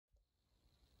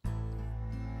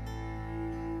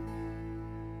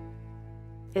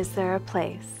Is there a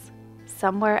place,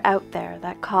 somewhere out there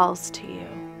that calls to you?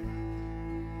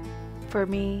 For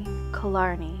me,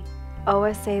 Killarney,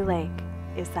 O.S.A. Lake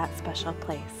is that special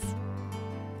place.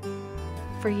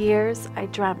 For years, I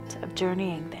dreamt of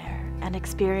journeying there and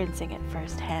experiencing it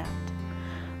firsthand.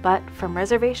 But from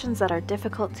reservations that are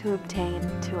difficult to obtain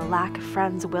to a lack of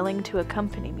friends willing to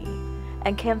accompany me,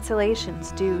 and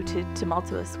cancellations due to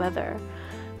tumultuous weather,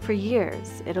 for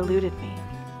years it eluded me.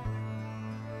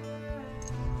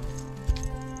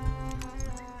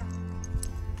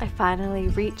 I finally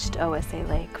reached O.S.A.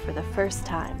 Lake for the first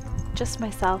time, just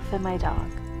myself and my dog,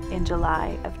 in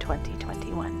July of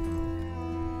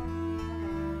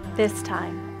 2021. This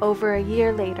time, over a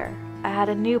year later, I had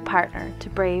a new partner to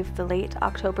brave the late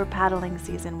October paddling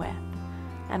season with,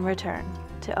 and return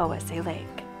to O.S.A. Lake.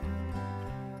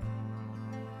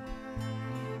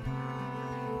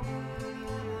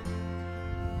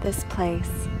 This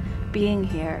place, being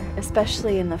here,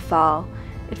 especially in the fall,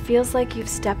 it feels like you've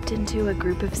stepped into a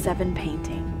group of 7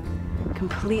 painting,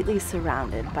 completely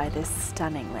surrounded by this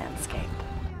stunning landscape.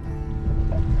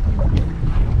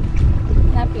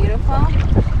 Isn't that beautiful?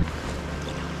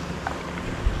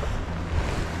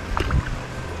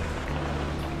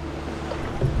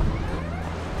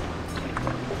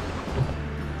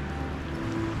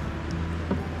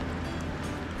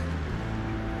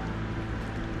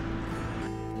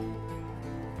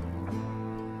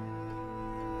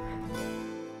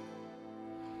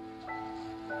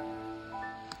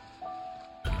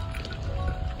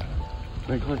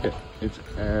 Like, look at it's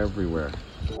everywhere.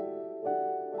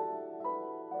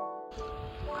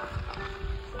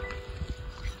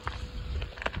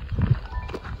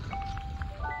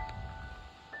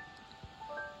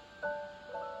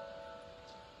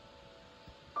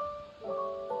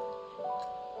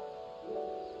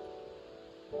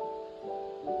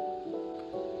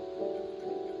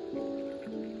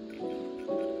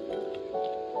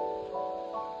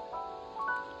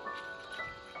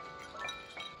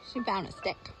 She found a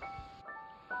stick.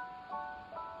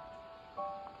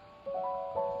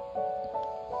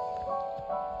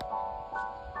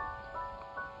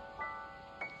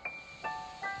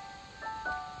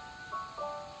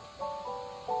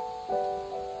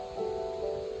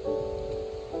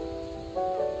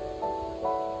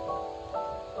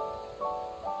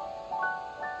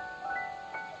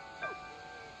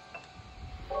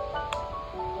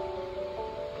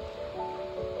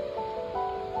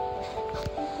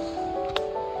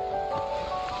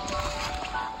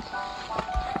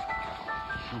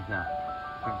 Yeah.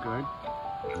 Is it good?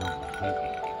 No, you hate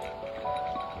it.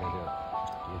 You do.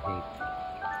 You hate it.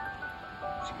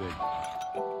 It's good.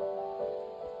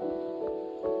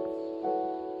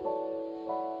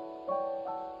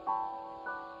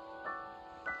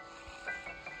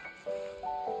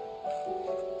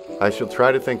 I shall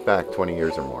try to think back 20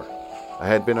 years or more. I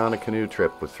had been on a canoe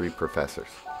trip with 3 professors.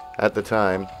 At the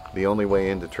time, the only way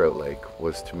into Trout Lake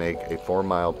was to make a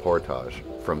 4-mile portage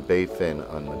from Bay Fin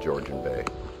on the Georgian Bay.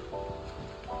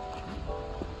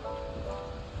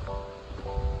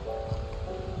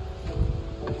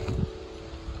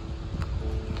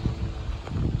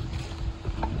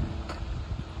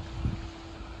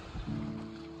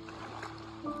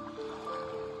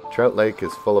 Trout Lake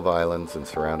is full of islands and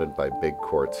surrounded by big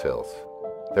quartz hills.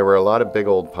 There were a lot of big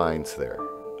old pines there.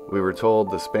 We were told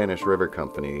the Spanish River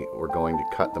Company were going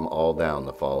to cut them all down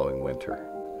the following winter.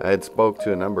 I had spoke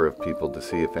to a number of people to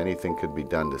see if anything could be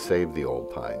done to save the old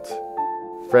pines.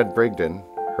 Fred Brigden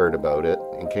heard about it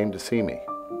and came to see me.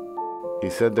 He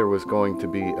said there was going to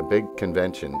be a big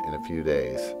convention in a few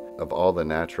days of all the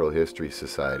Natural History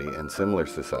Society and similar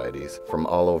societies from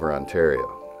all over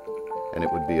Ontario, and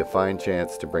it would be a fine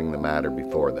chance to bring the matter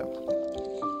before them.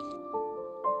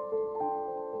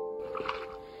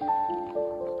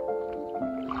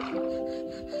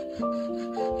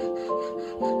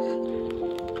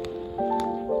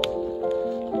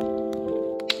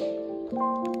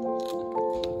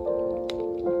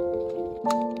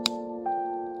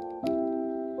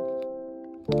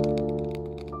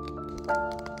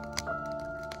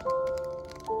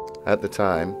 At the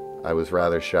time, I was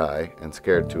rather shy and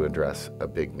scared to address a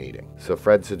big meeting, so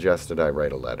Fred suggested I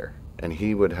write a letter, and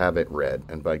he would have it read,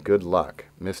 and by good luck,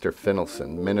 Mr.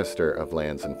 Finlayson, Minister of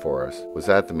Lands and Forests, was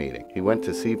at the meeting. He went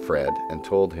to see Fred and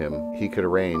told him he could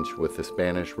arrange with the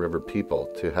Spanish River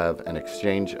people to have an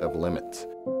exchange of limits.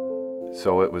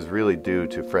 So it was really due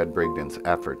to Fred Brigden's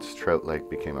efforts Trout Lake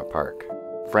became a park.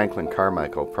 Franklin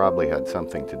Carmichael probably had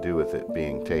something to do with it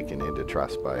being taken into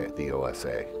trust by the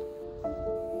O.S.A.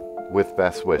 With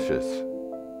best wishes,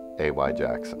 A.Y.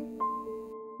 Jackson.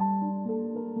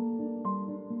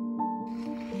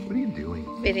 What are you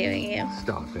doing? videoing you.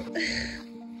 Stop it.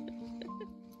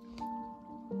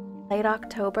 Late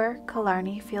October,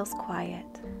 Killarney feels quiet.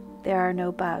 There are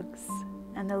no bugs,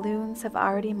 and the loons have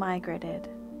already migrated,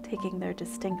 taking their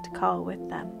distinct call with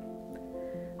them.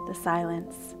 The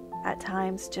silence, at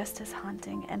times just as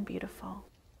haunting and beautiful.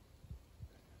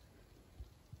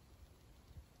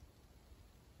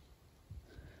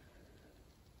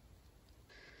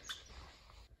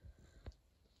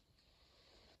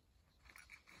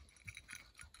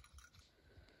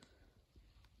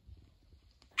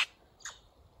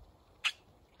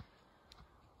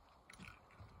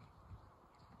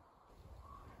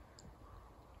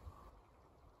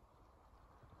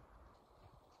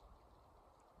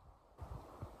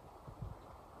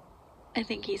 I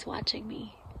think he's watching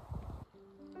me.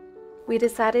 We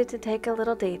decided to take a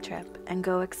little day trip and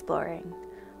go exploring.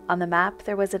 On the map,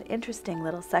 there was an interesting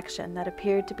little section that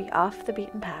appeared to be off the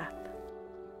beaten path.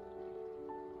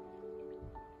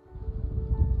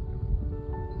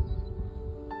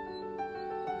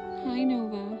 Hi,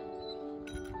 Nova.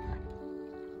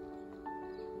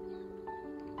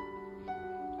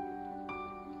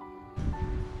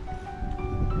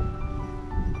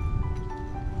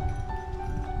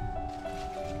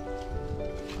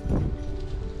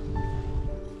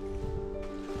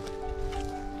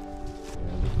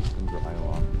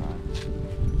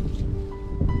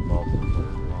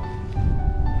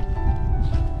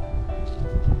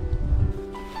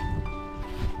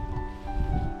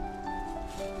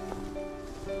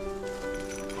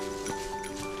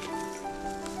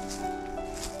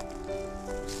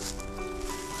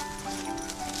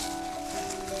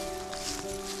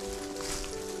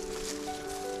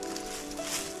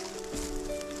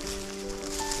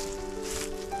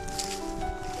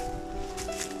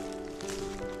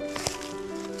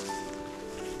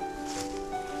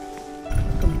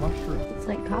 It's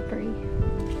like coppery.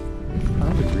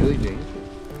 That was really dangerous.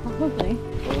 Probably.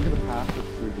 Oh, look at the path that's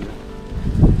through here.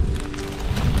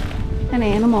 An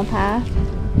animal path.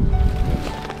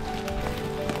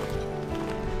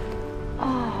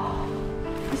 Oh,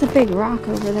 there's a big rock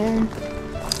over there.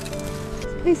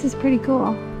 This place is pretty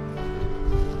cool.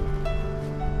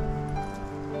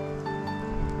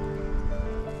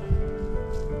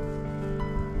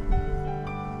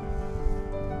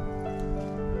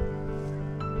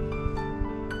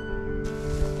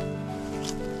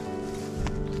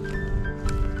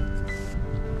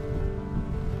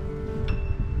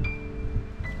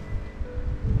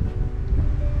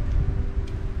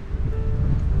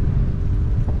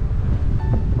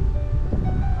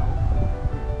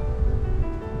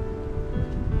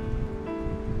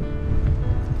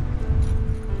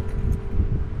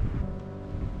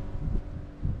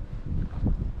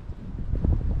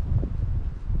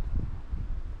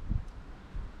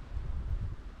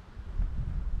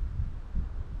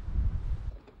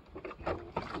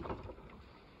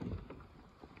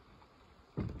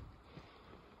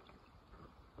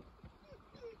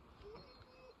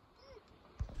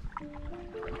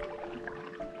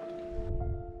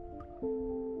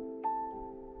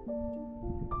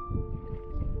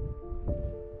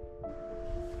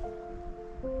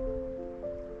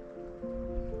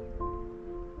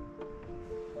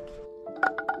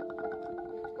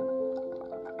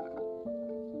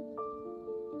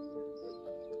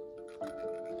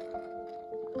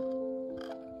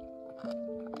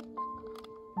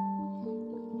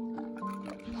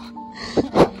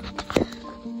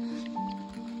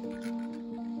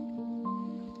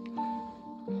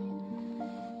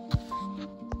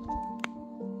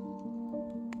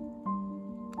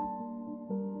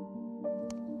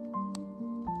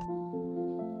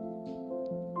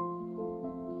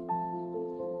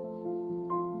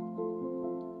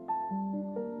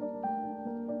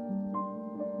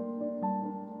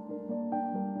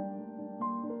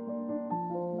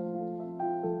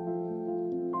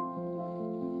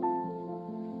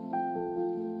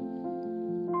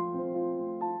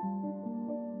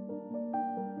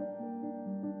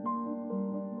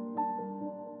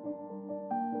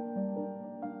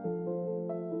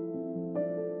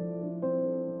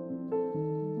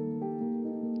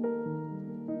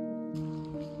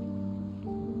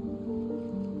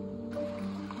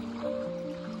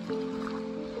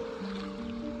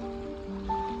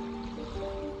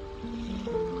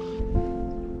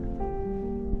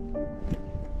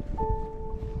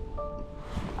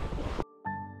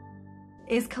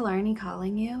 Is Killarney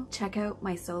calling you? Check out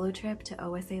my solo trip to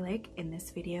O.S.A. Lake in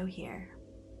this video here.